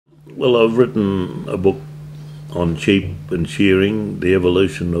Well, I've written a book on sheep and shearing, the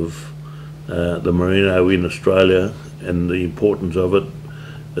evolution of the merino in Australia and the importance of it.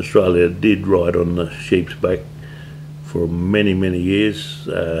 Australia did ride on the sheep's back for many, many years.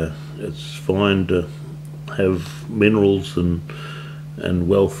 It's fine to have minerals and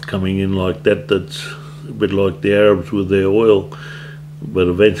wealth coming in like that. That's a bit like the Arabs with their oil, but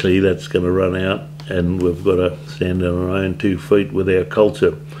eventually that's going to run out and we've got to stand on our own 2 feet with our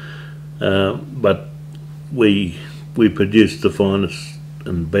culture. But we produce the finest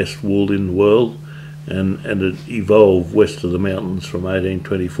and best wool in the world, and it evolved west of the mountains from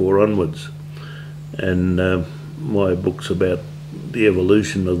 1824 onwards. And my book's about the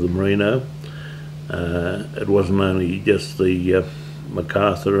evolution of the merino. It wasn't only just the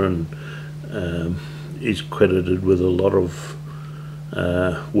MacArthur, and he's credited with a lot of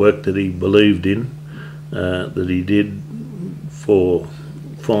work that he believed in, that he did for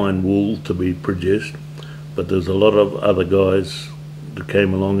fine wool to be produced. But there's a lot of other guys that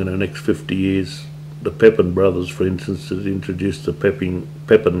came along in the next 50 years. The Pepin brothers, for instance, that introduced the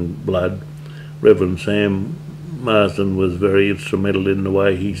Pepin blood. Reverend Sam Marsden was very instrumental in the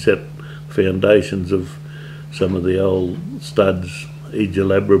way he set foundations of some of the old studs.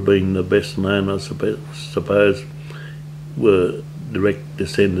 Ejalabra being the best known, I suppose, were direct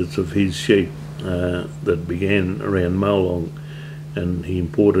descendants of his sheep that began around Molong, and he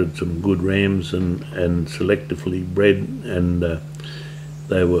imported some good rams and selectively bred, and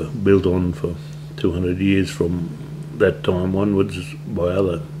they were built on for 200 years from that time onwards by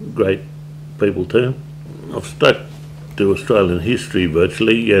other great people too. I've stuck to Australian history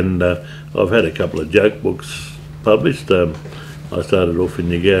virtually, and I've had a couple of joke books published. I started off in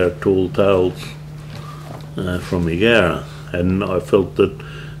Yagara, Tall Tales from Yagara, and I felt that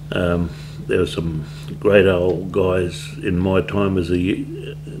there were some great old guys in my time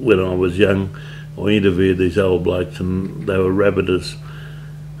when I was young. I interviewed these old blokes and they were rabbiters,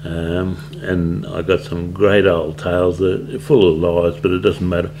 and I got some great old tales that are full of lies, but it doesn't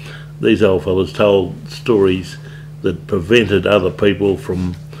matter. These old fellas told stories that prevented other people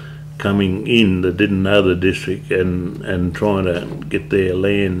from coming in that didn't know the district and trying to get their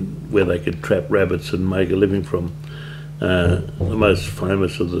land where they could trap rabbits and make a living from. The most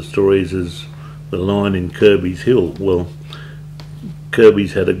famous of the stories is the line in Kirby's Hill. Well,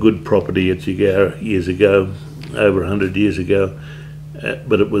 Kirby's had a good property at Yagara years ago, over 100 years ago,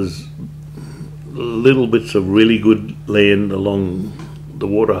 but it was little bits of really good land along the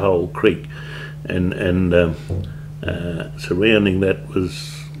Waterhole Creek, and surrounding that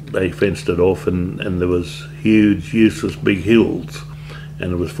was, they fenced it off, and there was huge, useless big hills,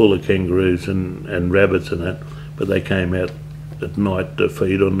 and it was full of kangaroos and rabbits and that, but they came out at night to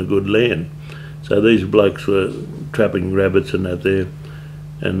feed on the good land. So these blokes were trapping rabbits and that there,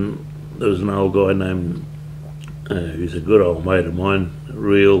 and there was an old guy named, he's a good old mate of mine, a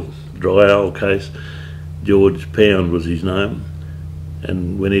real dry old case, George Pound was his name,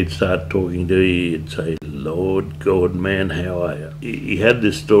 and when he'd start talking to you, he'd say, "Lord God, man, how are you?" He had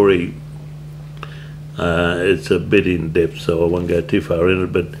this story, it's a bit in depth, so I won't go too far in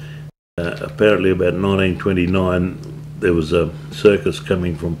it, but apparently about 1929 there was a circus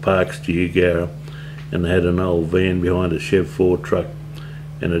coming from Parkes to Yagara, and they had an old van behind a Chev 4 truck,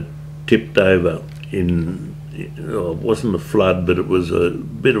 and it tipped over in, it wasn't a flood, but it was a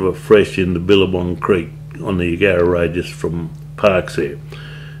bit of a fresh in the Billabong Creek on the Yagara Road just from Parkes there,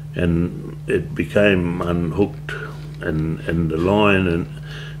 and it became unhooked, and the lion and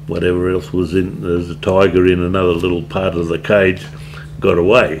whatever else was in, there's a tiger in another little part of the cage, got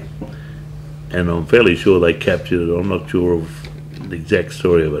away, and I'm fairly sure they captured it. I'm not sure of the exact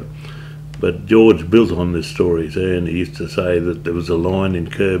story of it, but George built on this story, and he used to say that there was a lion in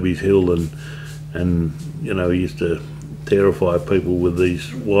Kirby's Hill, and you know, he used to terrify people with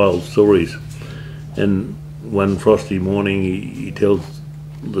these wild stories. And one frosty morning he tells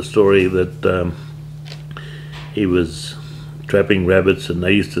the story that he was trapping rabbits, and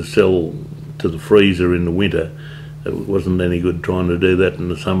they used to sell to the freezer in the winter. It wasn't any good trying to do that in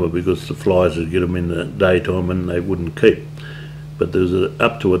the summer because the flies would get them in the daytime and they wouldn't keep. But there was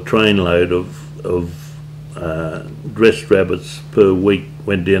up to a trainload of dressed rabbits per week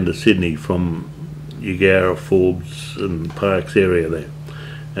went down to Sydney from Yagara, Forbes and Parkes area there,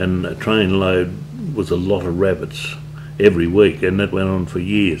 and a trainload was a lot of rabbits every week, and that went on for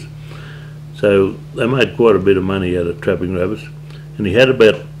years. So they made quite a bit of money out of trapping rabbits, and he had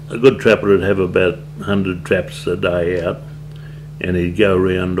about, a good trapper would have about 100 traps a day out, and he'd go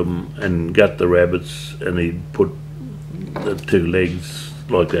around them and gut the rabbits, and he'd put the 2 legs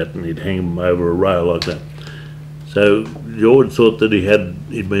like that, and he'd hang them over a rail like that. So George thought that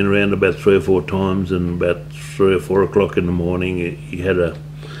he'd been around about 3 or 4 times, and about 3 or 4 o'clock in the morning he had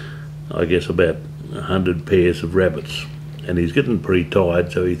I guess about 100 pairs of rabbits, and he's getting pretty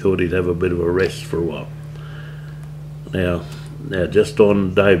tired, so he thought he'd have a bit of a rest for a while. Now just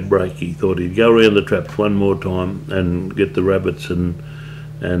on daybreak, he thought he'd go around the traps one more time and get the rabbits and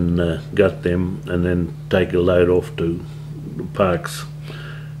gut them, and then take a load off to Park's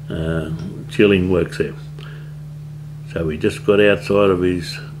chilling works there. So he just got outside of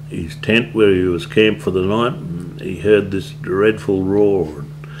his tent where he was camped for the night, and he heard this dreadful roar,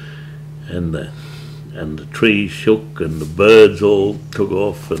 and the trees shook and the birds all took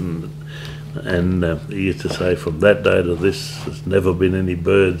off, and he used to say from that day to this there's never been any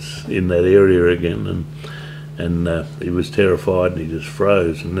birds in that area again, and he was terrified, and he just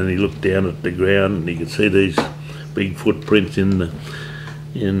froze. And then he looked down at the ground and he could see these big footprints in the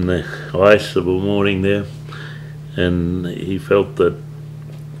ice of a morning there, and he felt that,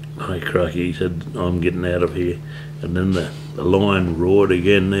 "Hey crikey," he said, "I'm getting out of here." And then the lion roared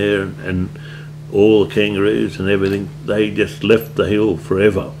again there, and all the kangaroos and everything, they just left the hill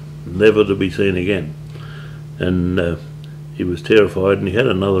forever, never to be seen again. And he was terrified, and he had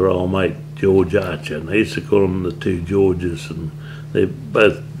another old mate, George Archer, and they used to call them the two Georges, and they're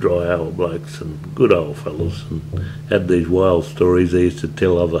both dry old blokes and good old fellas, and had these wild stories they used to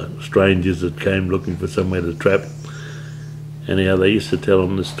tell other strangers that came looking for somewhere to trap. Anyhow, they used to tell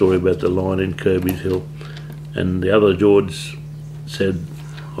them this story about the lion in Kirby's Hill, and the other George said,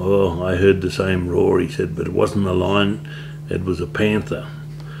 "Oh, I heard the same roar," he said, "but it wasn't a lion, it was a panther,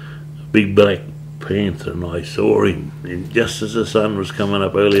 a big black panther, and I saw him just as the sun was coming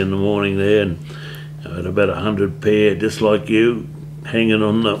up early in the morning there, and I had about 100 pair, just like you, hanging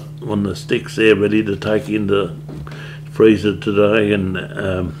on the sticks there, ready to take into freezer today." And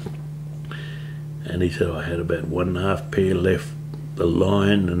he said, "I had about 1.5 pair left." The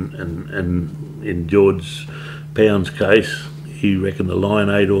lion, and in George Pound's case, he reckoned the lion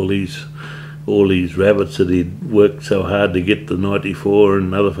ate all these rabbits that he'd worked so hard to get the night before, and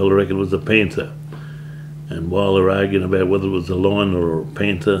another fellow reckoned it was a panther. And while they were arguing about whether it was a lion or a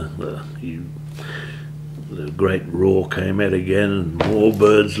panther, the great roar came out again, and more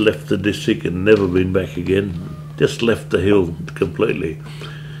birds left the district and never been back again, just left the hill completely.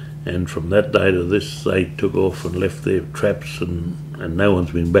 And from that day to this, they took off and left their traps, and no one's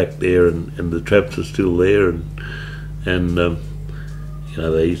been back there, and the traps are still there, and you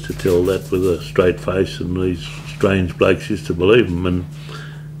know, they used to tell that with a straight face, and these strange blokes used to believe them, and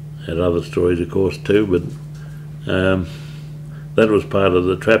had other stories of course too, but that was part of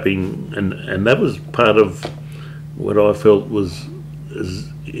the trapping, and that was part of what I felt was as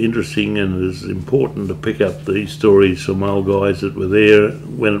interesting and as important, to pick up these stories from old guys that were there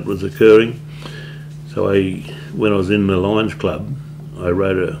when it was occurring. So when I was in the Lions Club, I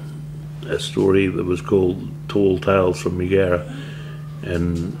wrote a story that was called Tall Tales from Megara,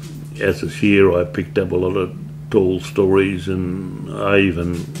 and as a shearer I picked up a lot of tall stories, and I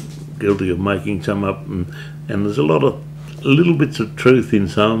even guilty of making some up, and there's a lot of little bits of truth in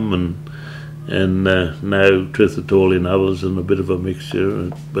some, and no truth at all in others, and a bit of a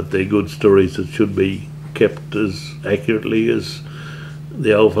mixture, but they're good stories that should be kept as accurately as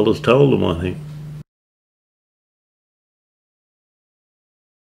the old fellas told them, I think.